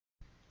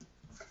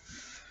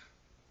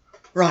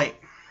Right.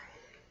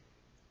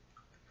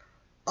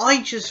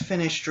 I just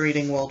finished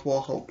reading World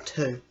War Hulk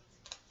 2.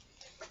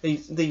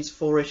 These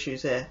 4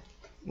 issues here.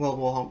 World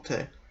War Hulk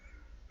 2.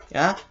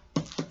 Yeah?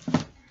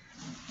 And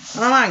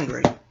I'm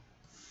angry.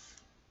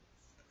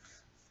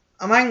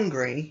 I'm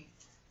angry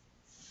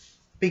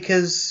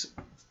because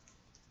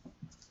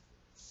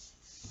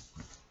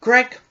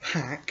Greg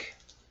Pak,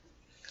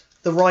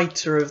 the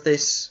writer of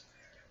this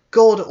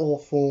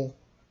god-awful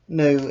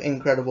new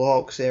Incredible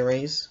Hulk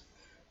series,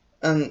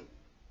 and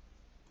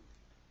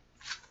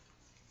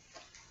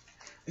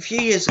a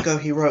few years ago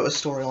he wrote a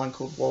storyline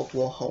called World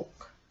War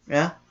Hulk,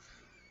 yeah?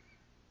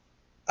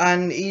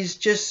 And he's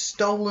just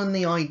stolen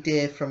the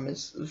idea from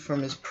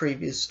his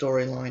previous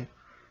storyline,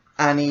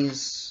 and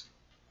he's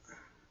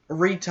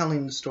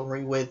retelling the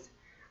story with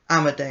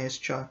Amadeus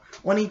Cho.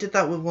 When he did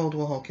that with World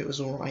War Hulk, it was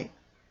alright.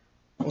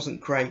 It wasn't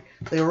great.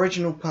 The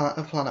original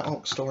Planet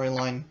Hulk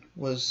storyline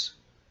was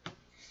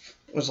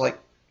like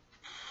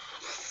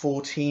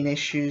 14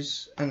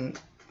 issues, and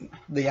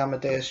the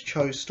Amadeus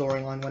Cho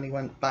storyline when he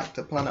went back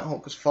to Planet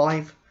Hulk was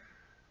 5.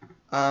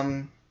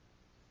 The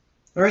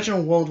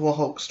original World War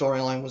Hulk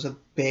storyline was a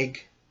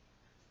big,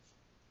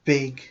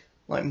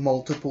 like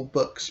multiple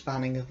book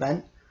spanning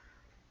event.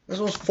 This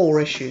was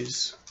 4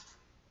 issues.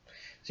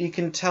 So you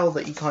can tell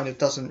that he kind of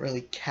doesn't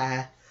really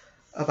care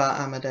about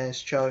Amadeus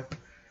Cho.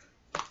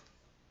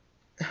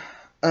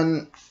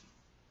 And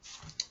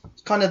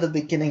it's kind of the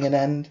beginning and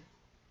end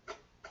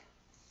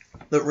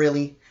that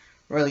really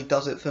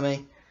does it for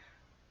me.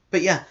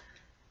 But yeah,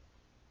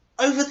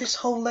 over this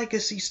whole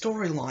legacy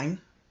storyline,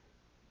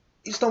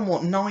 he's done,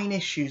 what, 9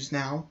 issues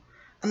now?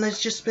 And there's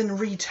just been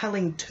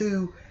retelling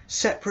 2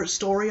 separate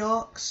story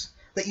arcs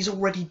that he's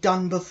already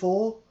done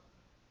before.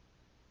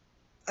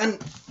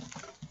 And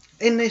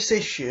in this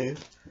issue,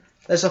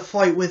 there's a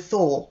fight with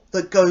Thor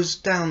that goes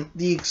down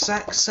the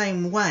exact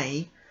same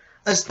way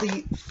as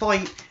the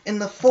fight in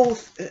the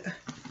 4th...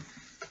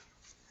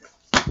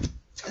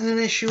 in an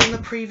issue in the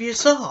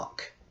previous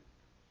arc.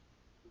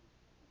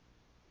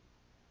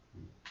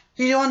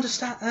 Do you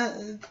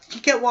understand? Do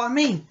you get what I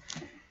mean?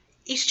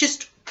 He's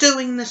just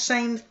doing the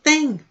same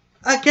thing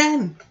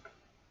again,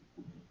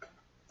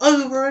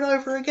 over and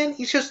over again.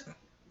 He's just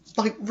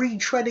like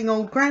retreading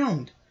old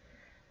ground.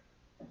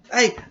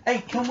 Hey,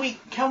 can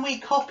we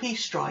copy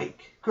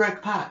strike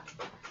Greg Pak?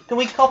 Can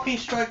we copy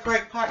strike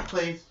Greg Pak,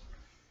 please?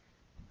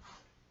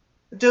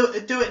 Do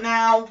it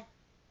now.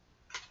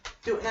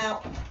 Do it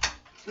now.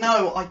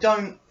 No, I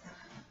don't.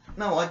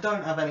 No, I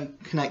don't have any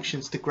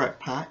connections to Greg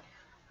Pak.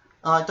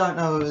 I don't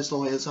know who his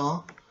lawyers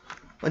are.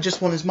 I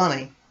just want his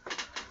money.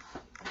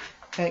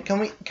 Okay,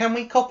 can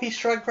we copy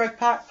strike Greg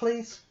Pak,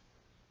 please?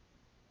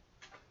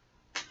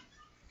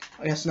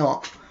 I guess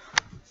not.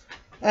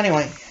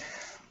 Anyway,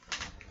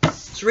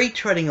 it's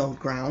retreading old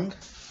ground,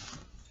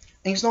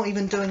 and he's not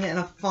even doing it in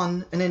a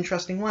fun and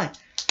interesting way.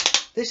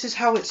 This is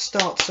how it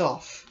starts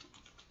off,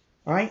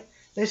 right?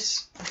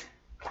 This,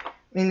 I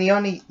mean, the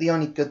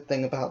only good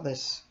thing about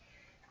this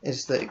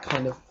is that it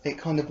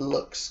kind of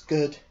looks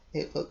good.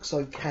 It looks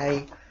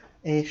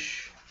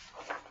okay-ish.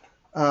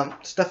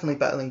 It's definitely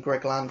better than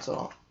Greg Land's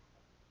art,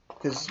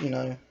 because, you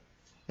know,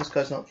 this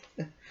guy's not,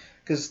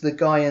 because the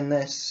guy in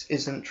this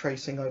isn't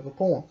tracing over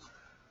porn.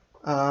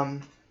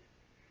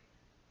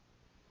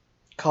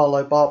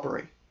 Carlo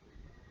Barberi.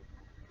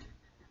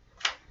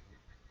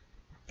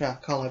 Yeah,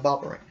 Carlo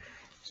Barberi.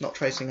 It's not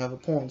tracing over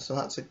porn, so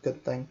that's a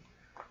good thing.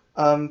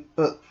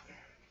 But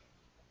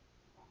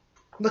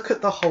look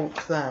at the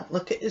Hulk there.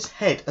 Look at his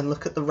head and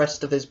look at the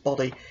rest of his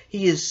body.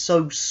 He is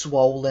so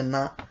swole in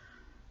that.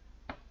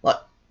 Like,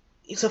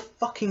 he's a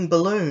fucking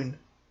balloon.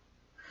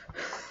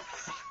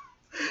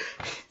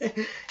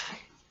 You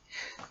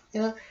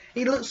know,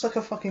 he looks like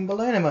a fucking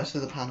balloon in most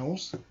of the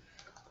panels.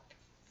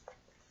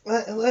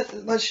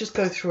 Let's just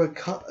go through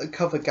a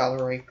cover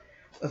gallery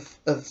of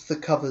the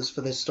covers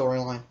for this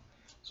storyline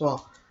as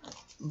well.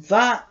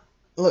 That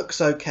looks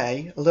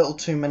okay. A little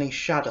too many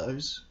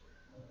shadows,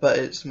 but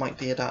it's Mike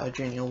Deodato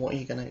Jr. What are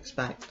you going to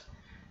expect?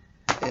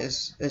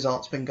 His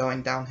art's been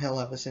going downhill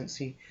ever since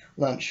he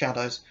learnt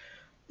shadows.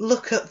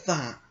 Look at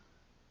that.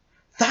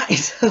 That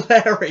is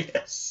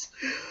hilarious.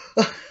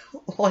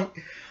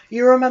 Like,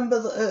 you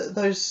remember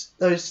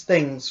those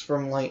things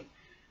from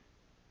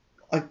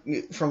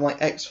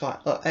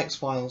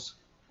X-Files,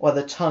 where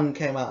the tongue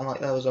came out and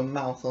like there was a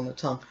mouth on the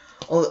tongue,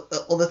 or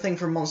the thing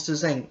from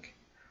Monsters Inc.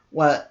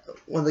 where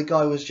the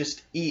guy was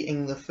just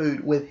eating the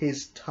food with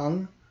his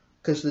tongue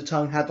because the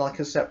tongue had like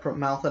a separate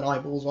mouth and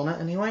eyeballs on it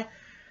anyway.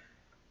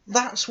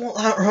 That's what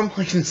that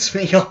reminds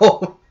me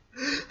of.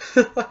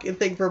 The fucking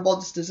thing from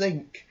Monsters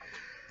Inc.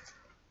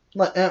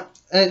 Like, and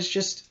it's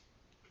just,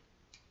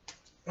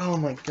 oh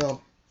my god.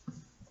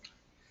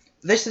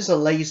 This is a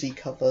lazy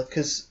cover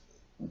because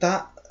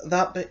that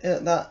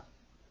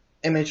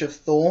image of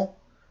Thor,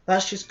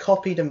 that's just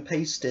copied and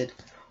pasted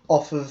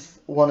off of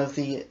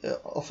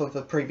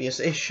a previous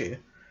issue,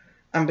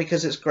 and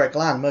because it's Greg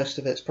Land, most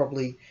of it's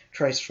probably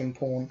traced from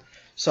porn.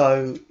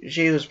 So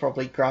she was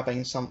probably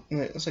grabbing so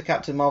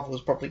Captain Marvel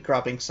was probably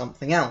grabbing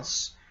something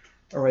else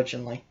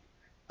originally,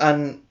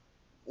 and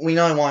we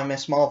know why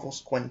Miss Marvel's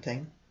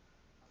squinting.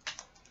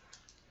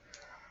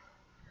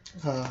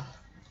 I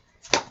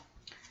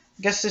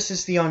guess this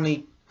is the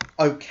only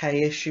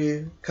okay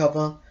issue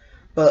cover,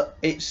 but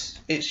it's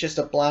just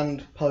a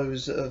bland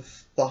pose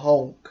of the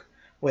Hulk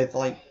with,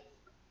 like,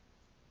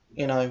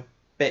 you know,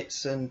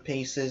 bits and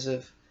pieces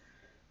of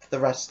the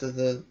rest of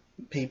the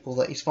people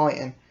that he's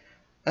fighting.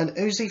 And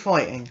who's he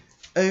fighting?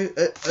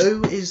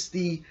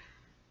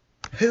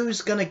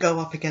 Who's gonna go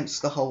up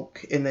against the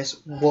Hulk in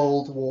this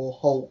World War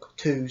Hulk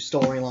 2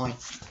 storyline?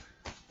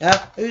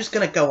 Yeah, who's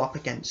gonna go up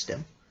against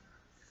him?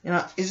 You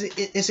know, is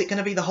it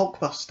gonna be the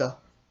Hulkbuster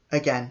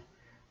again?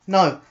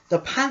 No, the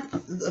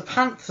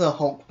Panther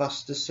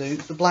Hulkbuster suit.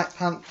 The Black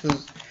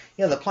Panther's,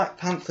 yeah, the Black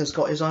Panther's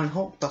got his own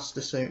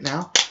Hulkbuster suit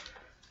now.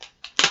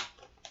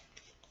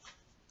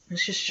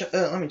 Let's just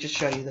let me just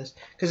show you this,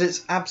 because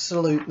it's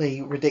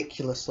absolutely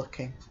ridiculous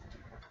looking.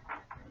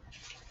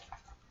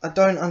 I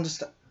don't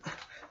understand.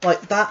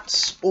 Like,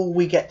 that's all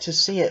we get to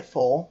see it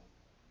for.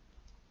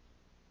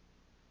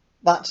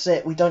 That's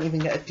it. We don't even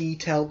get a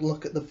detailed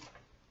look at the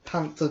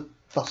Panther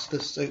Buster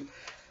suit.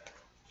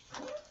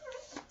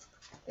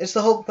 Is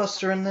the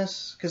Hulkbuster in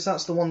this? Because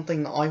that's the one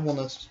thing that I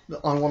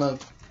wanna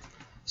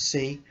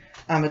see.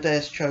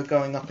 Amadeus Cho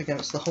going up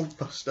against the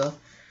Hulkbuster.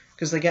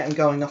 Because they get him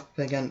going up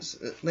against...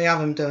 They have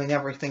him doing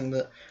everything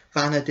that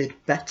Vanna did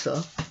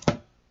better.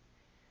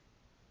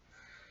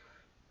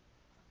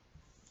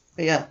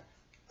 But yeah.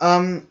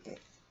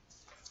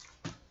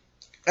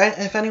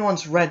 If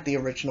anyone's read the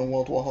original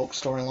World War Hulk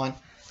storyline,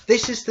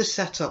 this is the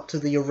setup to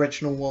the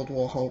original World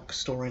War Hulk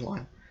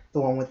storyline.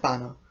 The one with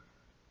Banner.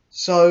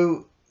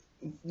 So,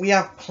 we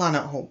have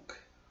Planet Hulk.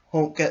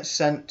 Hulk gets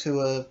sent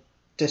to a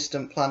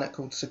distant planet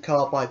called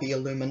Sakaar by the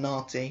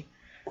Illuminati,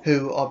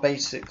 who are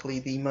basically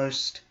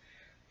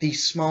the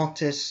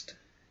smartest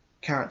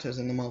characters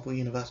in the Marvel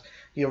Universe.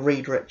 Your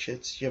Reed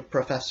Richards, your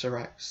Professor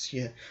X,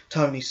 your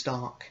Tony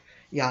Stark,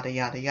 yada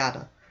yada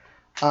yada.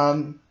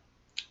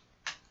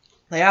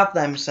 They have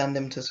them send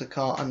him to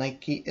Sakaar, and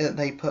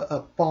they put a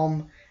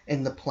bomb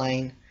in the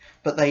plane,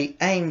 but they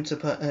aim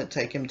to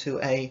take him to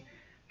a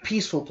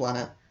peaceful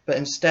planet. But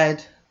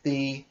instead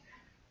the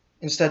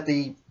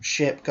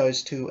ship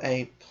goes to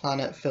a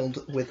planet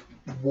filled with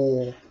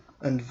war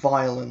and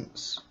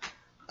violence,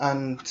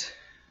 and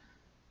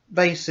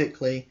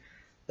basically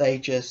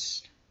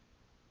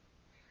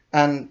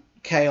and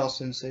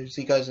chaos ensues.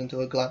 He goes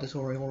into a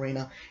gladiatorial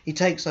arena. He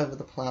takes over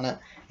the planet.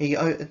 He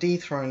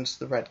dethrones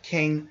the Red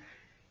King.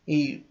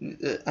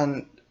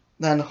 And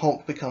then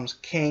Hulk becomes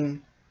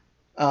king.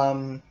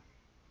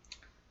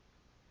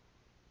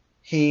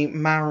 He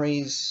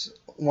marries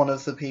one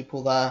of the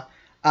people there,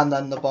 and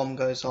then the bomb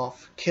goes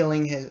off,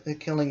 killing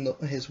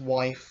his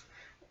wife,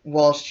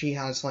 whilst she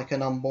has like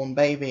an unborn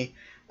baby.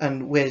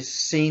 And we're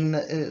seen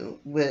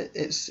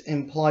it's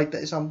implied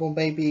that his unborn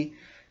baby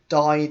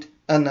died,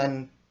 and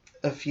then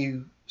a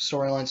few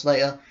storylines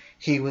later,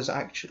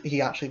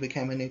 he actually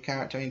became a new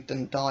character. He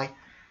didn't die.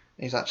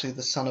 He's actually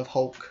the son of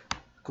Hulk,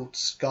 called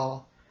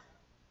Scar.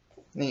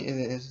 He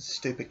is a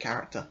stupid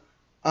character.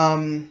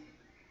 And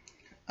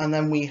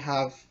then we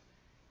have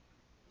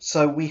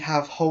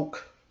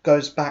Hulk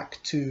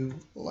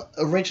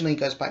originally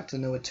goes back to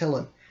New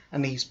Attilan,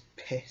 and he's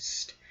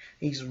pissed.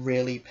 He's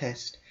really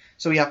pissed.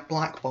 So we have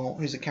Black Bolt,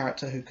 who's a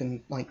character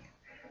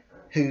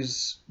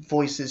whose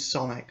voice is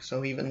sonic,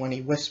 so even when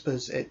he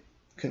whispers, it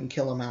can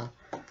kill a man.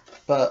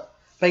 But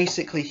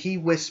basically, he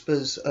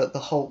whispers at the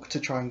Hulk to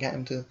try and get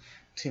him to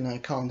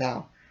calm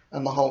down.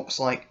 And the Hulk's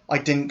like, I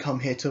didn't come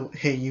here to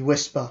hear you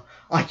whisper.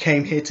 I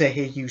came here to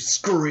hear you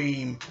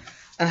scream.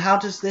 And how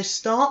does this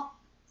start?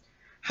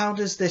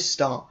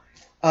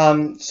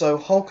 So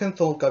Hulk and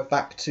Thor go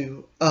back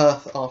to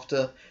Earth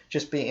after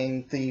just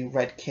beating the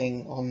Red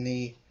King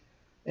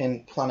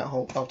in Planet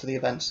Hulk, after the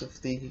events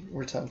of the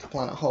Return to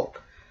Planet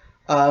Hulk.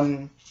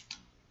 And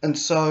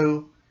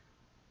so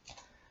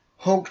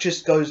Hulk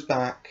just goes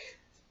back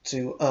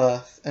to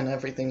Earth and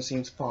everything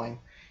seems fine.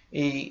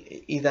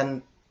 He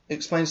then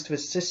explains to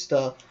his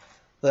sister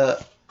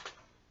that,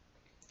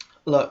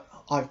 look,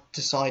 I've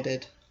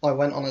decided, I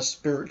went on a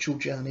spiritual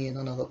journey in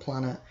another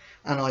planet,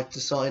 and I've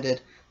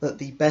decided that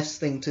the best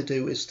thing to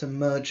do is to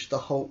merge the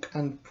Hulk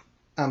and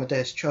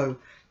Amadeus Cho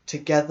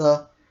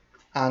together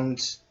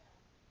and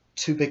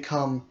to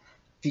become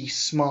the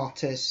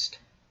smartest,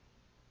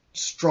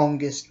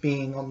 strongest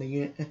being on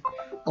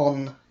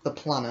the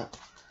planet.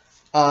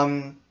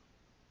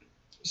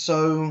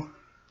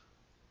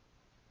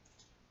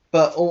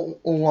 But all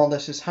while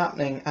this is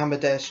happening,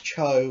 Amadeus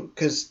Cho,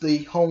 because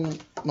the whole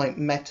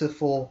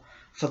metaphor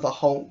for the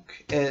Hulk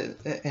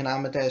in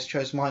Amadeus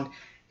Cho's mind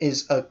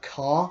is a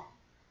car,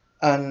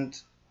 and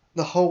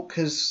the Hulk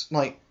has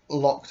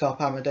locked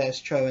up Amadeus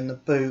Cho in the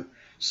boot,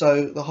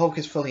 so the Hulk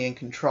is fully in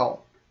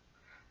control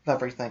of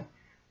everything.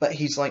 But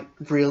he's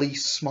really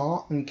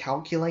smart and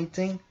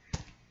calculating,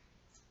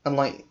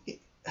 and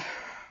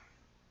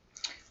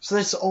so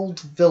this old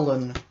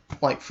villain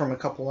from a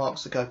couple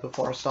arcs ago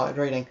before I started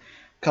reading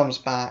comes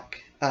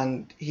back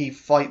and he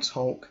fights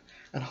Hulk,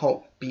 and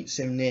Hulk beats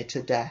him near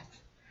to death.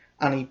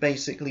 and he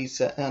basically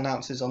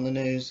announces on the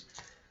news,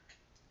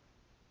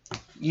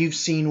 "You've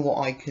seen what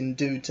I can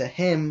do to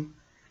him.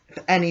 If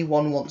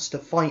anyone wants to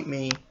fight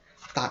me,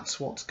 that's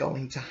what's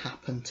going to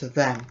happen to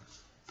them."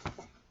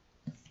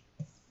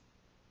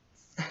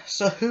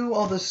 So who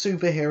are the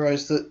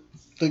superheroes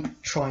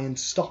that try and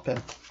stop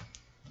him?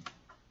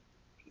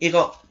 You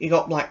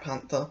got Black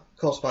Panther. Of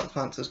course, Black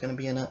Panther's going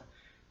to be in it.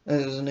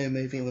 There's a new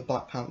movie with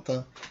Black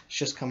Panther. It's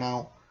just come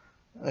out,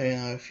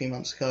 a few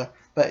months ago.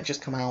 But it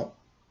just come out.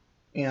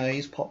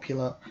 He's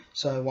popular,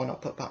 so why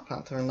not put Black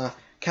Panther in there?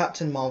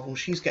 Captain Marvel,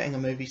 she's getting a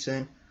movie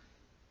soon.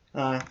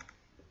 Her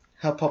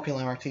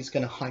popularity's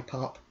going to hype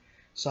up,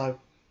 so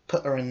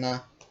put her in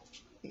there.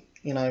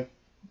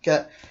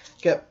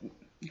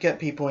 Get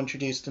people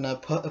introduced in her.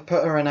 Put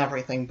her in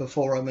everything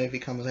before a movie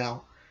comes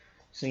out.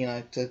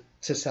 So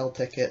to sell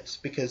tickets,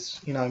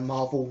 because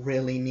Marvel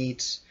really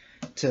needs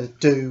to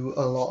do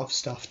a lot of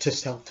stuff to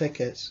sell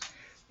tickets,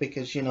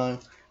 because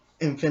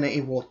Infinity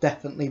War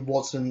definitely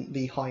wasn't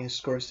the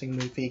highest grossing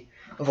movie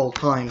of all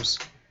times,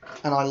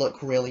 and I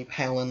look really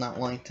pale in that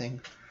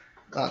lighting.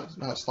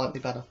 That's slightly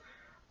better.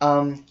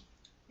 You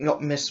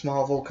got Miss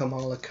Marvel,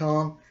 Kamala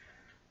Khan.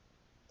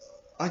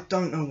 I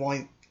don't know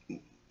why.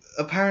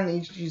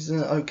 Apparently she's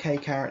an okay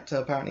character.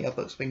 Apparently her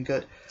book's been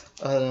good.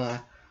 I don't know.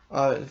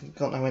 I've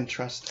got no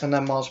interest. And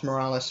then Miles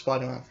Morales,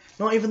 Spider-Man.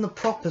 Not even the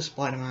proper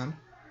Spider-Man.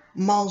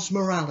 Miles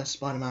Morales,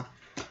 Spider-Man.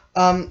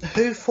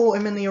 Who fought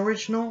him in the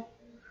original?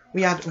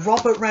 We had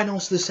Robert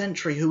Reynolds the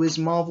Sentry, who is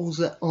Marvel's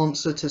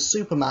answer to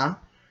Superman.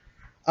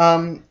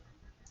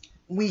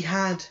 We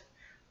had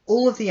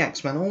all of the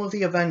X-Men, all of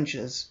the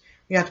Avengers.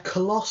 We had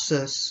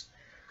Colossus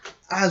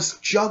as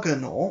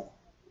Juggernaut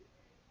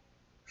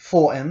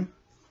fought him.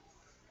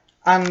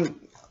 And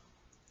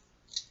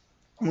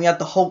we had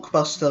the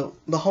Hulkbuster.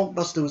 The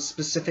Hulkbuster was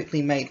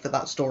specifically made for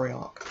that story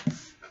arc.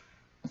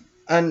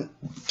 And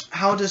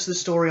how does the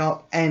story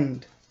arc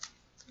end?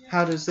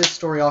 How does this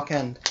story arc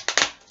end?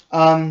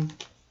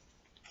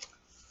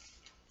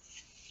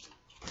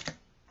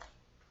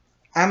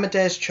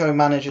 Amadeus Cho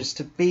manages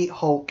to beat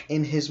Hulk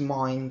in his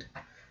mind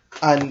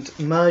and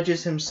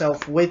merges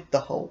himself with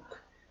the Hulk.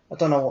 I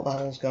don't know what the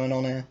hell's going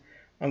on here.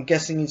 I'm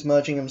guessing he's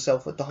merging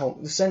himself with the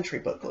Hulk. The Sentry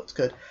book looks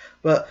good.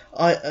 But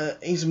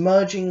he's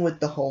merging with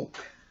the Hulk.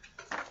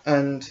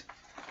 And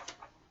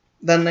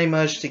then they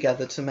merge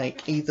together to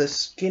make either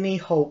Skinny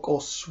Hulk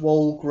or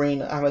Swole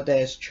Green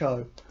Amadeus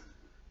Cho.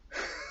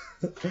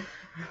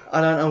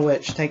 I don't know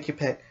which. Take your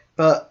pick.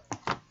 But,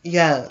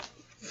 yeah.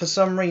 For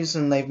some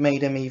reason, they've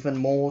made him even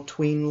more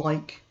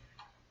tween-like.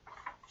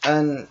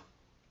 And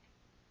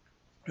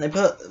they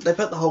put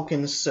the Hulk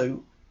in a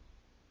suit.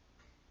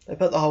 They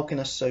put the Hulk in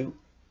a suit.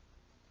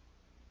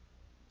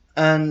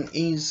 And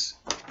he's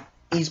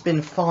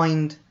been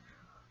fined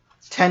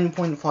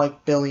 $10.5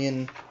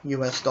 billion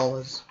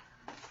US,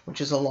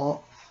 which is a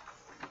lot,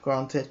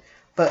 granted.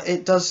 But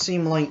it does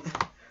seem like,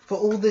 for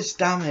all this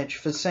damage,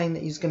 for saying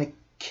that he's going to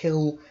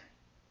kill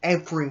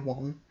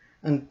everyone,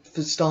 and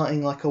for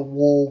starting like a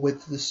war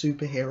with the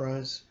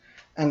superheroes,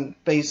 and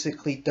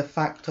basically de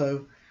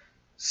facto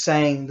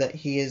saying that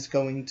he is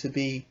going to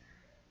be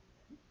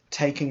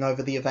taking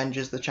over the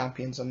Avengers, the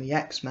Champions, and the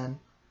X-Men,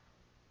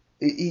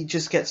 he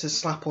just gets a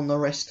slap on the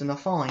wrist and a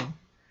fine.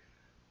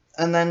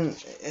 And then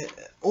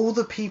all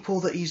the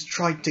people that he's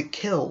tried to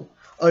kill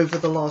over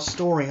the last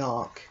story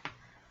arc,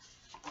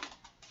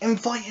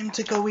 invite him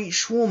to go eat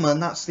shawarma,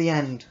 and that's the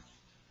end.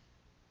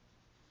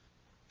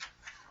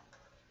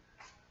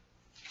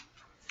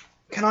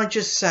 Can I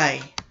just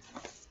say,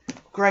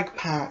 Greg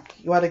Pak,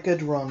 you had a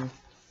good run,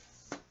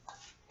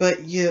 but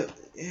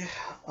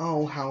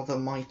oh, how the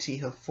mighty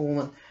have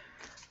fallen.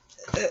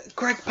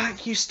 Greg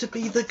Pak used to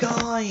be the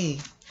guy.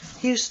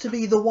 He used to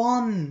be the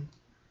one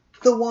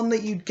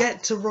that you'd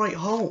get to write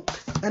Hulk,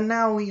 and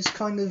now he's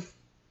kind of,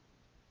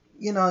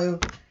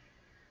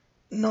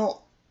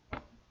 not,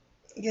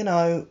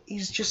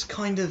 he's just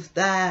kind of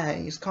there.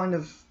 He's kind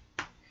of,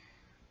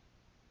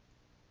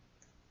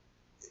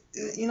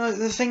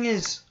 the thing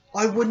is,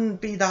 I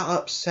wouldn't be that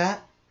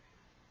upset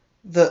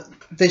that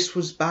this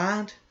was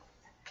bad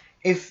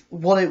if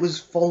what it was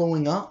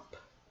following up,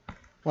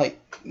 what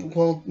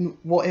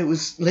it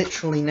was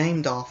literally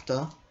named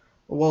after,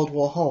 World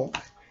War Hulk,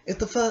 if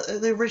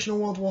the original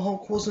World War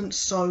Hulk wasn't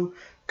so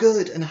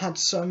good and had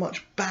so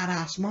much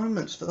badass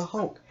moments for the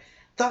Hulk.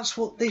 That's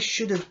what this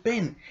should have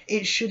been.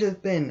 It should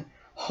have been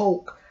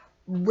Hulk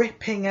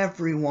ripping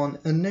everyone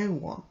a new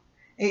one.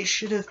 It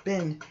should have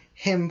been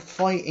him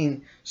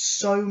fighting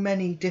so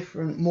many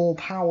different, more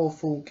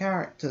powerful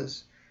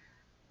characters.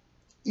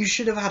 You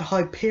should have had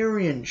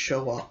Hyperion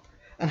show up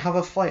and have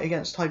a fight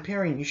against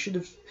Hyperion. You should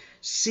have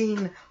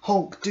seen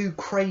Hulk do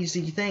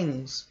crazy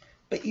things.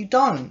 But you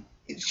don't.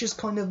 It's just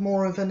kind of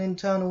more of an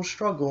internal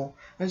struggle.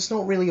 And it's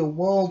not really a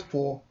World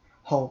War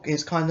Hulk.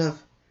 It's kind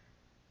of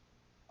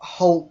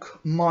Hulk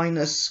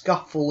minus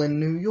scuffle in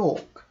New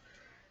York.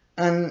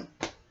 And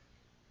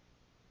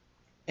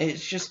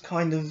it's just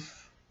kind of...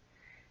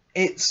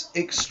 It's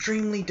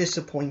extremely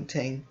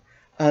disappointing,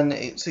 and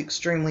it's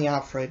extremely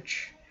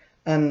average,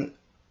 and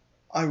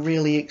I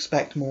really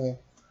expect more.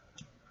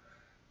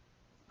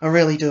 I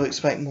really do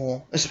expect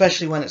more,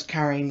 especially when it's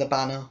carrying the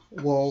banner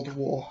World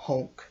War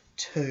Hulk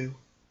 2.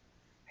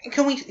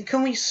 Can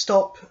we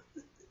stop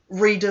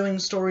redoing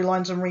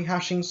storylines and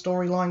rehashing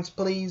storylines,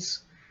 please?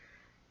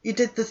 You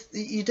did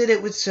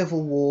it with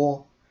Civil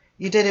War,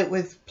 you did it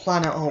with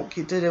Planet Hulk,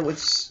 you did it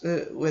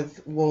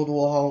with World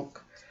War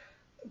Hulk.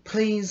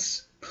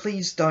 Please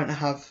don't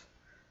have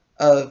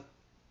a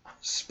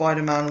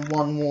Spider-Man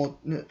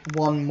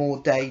one more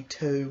day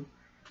 2,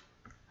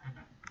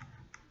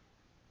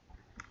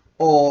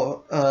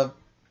 or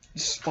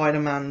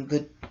Spider-Man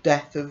the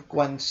death of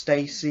Gwen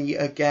Stacy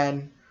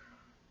again.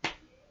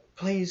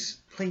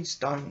 Please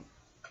don't.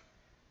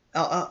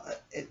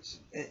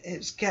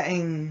 It's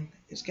getting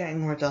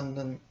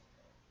redundant,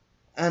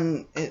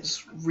 and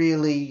it's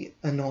really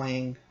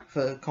annoying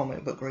for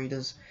comic book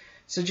readers.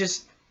 So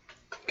just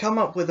come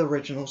up with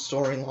original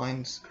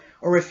storylines,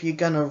 or if you're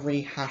gonna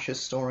rehash a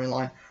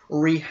storyline,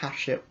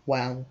 rehash it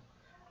well,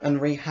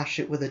 and rehash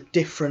it with a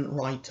different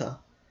writer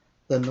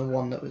than the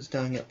one that was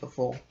doing it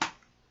before.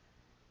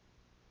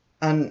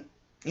 And,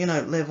 you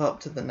know, live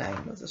up to the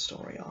name of the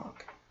story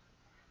arc.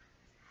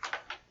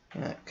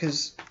 Yeah,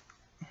 because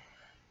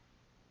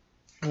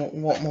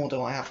what more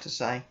do I have to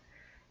say?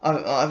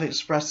 I've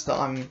expressed that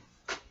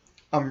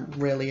I'm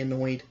really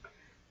annoyed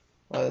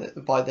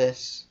by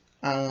this,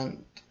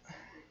 and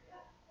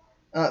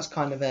that's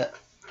kind of it.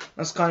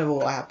 That's kind of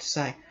all I have to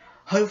say.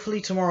 Hopefully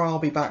tomorrow I'll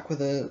be back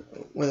with a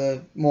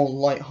more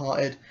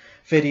light-hearted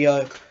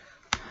video.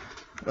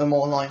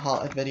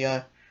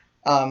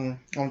 I'm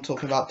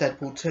talking about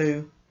Deadpool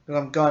 2,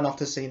 because I'm going off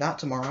to see that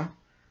tomorrow.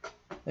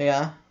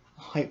 Yeah,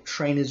 the hype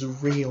train is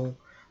real,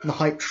 and the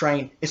hype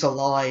train is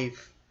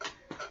alive.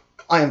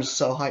 I am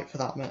so hyped for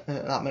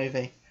that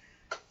movie.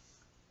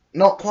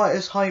 Not quite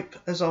as hyped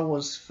as I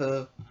was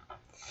for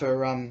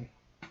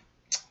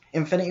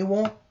Infinity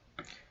War,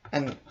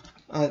 and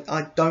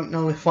I don't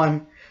know if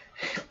I'm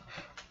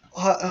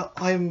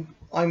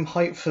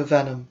hyped for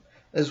Venom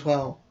as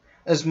well,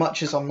 as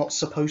much as I'm not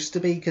supposed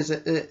to be, because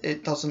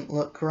it doesn't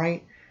look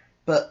great.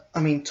 But I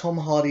mean, Tom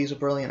Hardy's a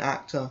brilliant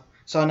actor,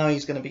 so I know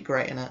he's going to be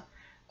great in it.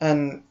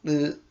 And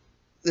the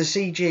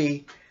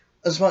CG,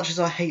 as much as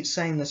I hate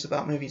saying this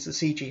about movies, the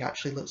CG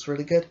actually looks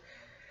really good.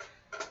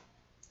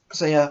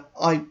 So yeah,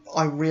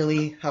 I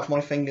really have my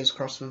fingers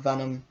crossed for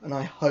Venom, and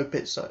I hope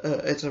it's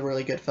a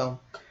really good film.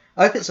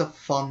 I hope it's a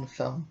fun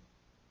film.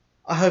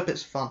 I hope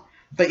it's fun.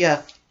 But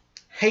yeah,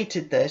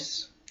 hated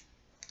this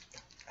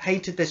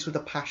with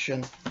a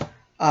passion.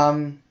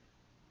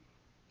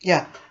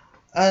 Yeah,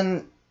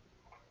 and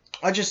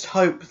I just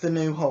hope the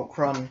new Hulk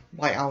run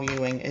by Al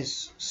Ewing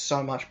is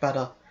so much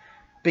better,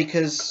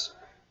 because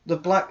the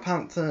Black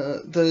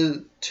Panther,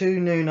 the 2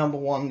 new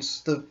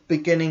 #1s, the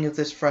beginning of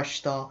this fresh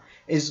start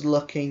is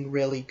looking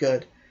really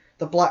good.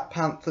 The Black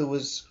Panther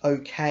was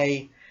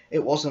okay,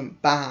 it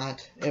wasn't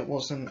bad, it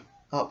wasn't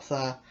up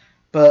there,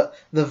 but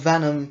the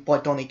Venom by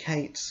Donny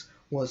Cates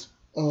was,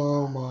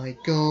 oh my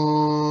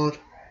god,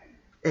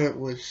 it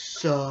was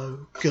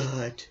so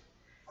good.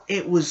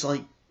 It was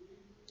like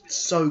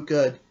so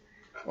good.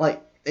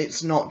 Like,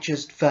 it's not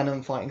just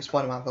Venom fighting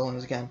Spider-Man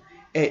villains again,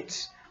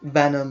 it's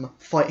Venom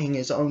fighting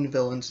his own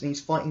villains, and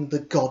he's fighting the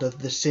god of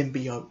the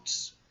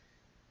symbiotes.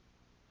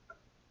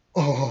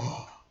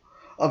 Oh,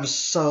 I'm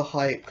so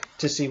hyped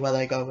to see where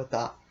they go with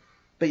that.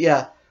 But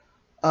yeah,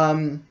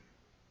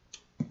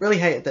 really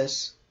hated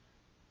this.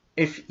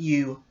 If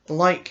you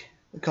like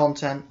the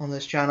content on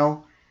this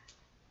channel,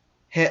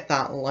 hit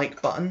that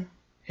like button,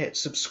 hit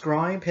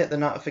subscribe, hit the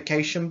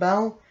notification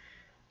bell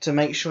to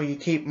make sure you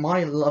keep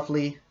my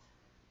lovely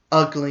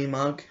ugly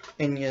mug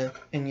in your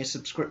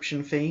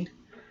subscription feed.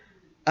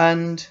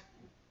 And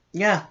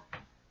yeah,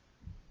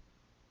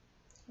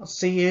 I'll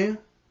see you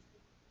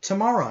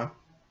tomorrow.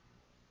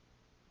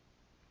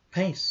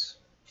 Peace.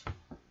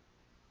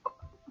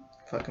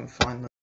 If I can find them.